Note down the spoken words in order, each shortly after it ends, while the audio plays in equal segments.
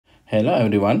Hello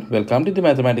everyone, welcome to the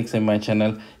mathematics in my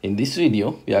channel. In this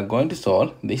video we are going to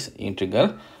solve this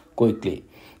integral quickly.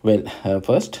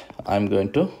 First I'm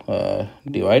going to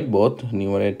divide both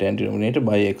numerator and denominator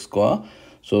by x square.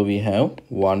 So we have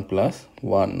 1 plus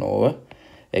 1 over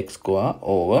x square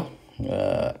over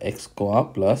x square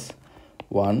plus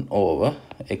 1 over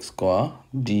x square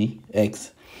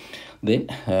dx. Then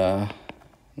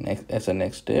as a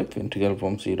next step, integral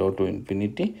from 0 to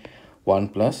infinity 1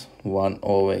 plus 1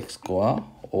 over x square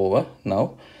over,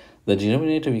 now the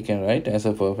denominator we can write as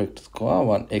a perfect square,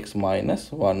 1x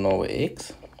minus 1 over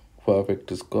x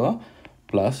perfect square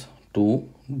plus 2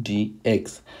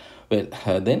 dx.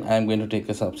 Then I am going to take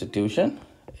a substitution.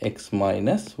 X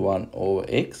minus 1 over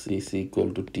x is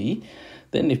equal to t.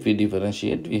 Then if we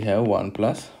differentiate, we have 1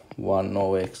 plus 1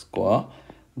 over x square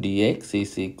dx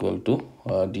is equal to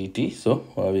dt. So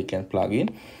we can plug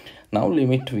in. Now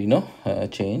limit we know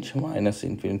change minus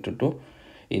infinity to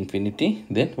infinity.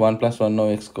 Then 1 plus 1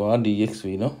 over x square dx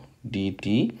we know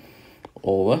dt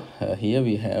over here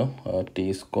we have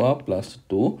t square plus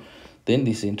 2. Then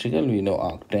this integral we know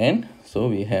arctan. So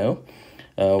we have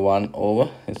 1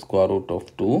 over square root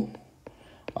of 2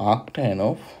 arctan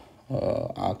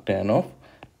of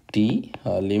t,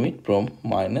 limit from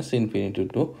minus infinity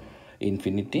to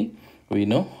infinity. We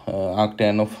know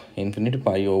arctan of infinity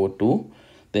pi over 2.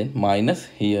 Then minus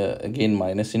here again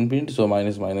minus infinity, so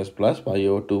minus minus plus pi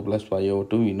over 2 plus pi over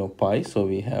 2 we know pi. So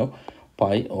we have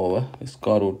pi over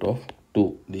square root of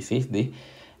 2. This is the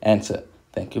answer.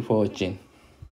 Thank you for watching.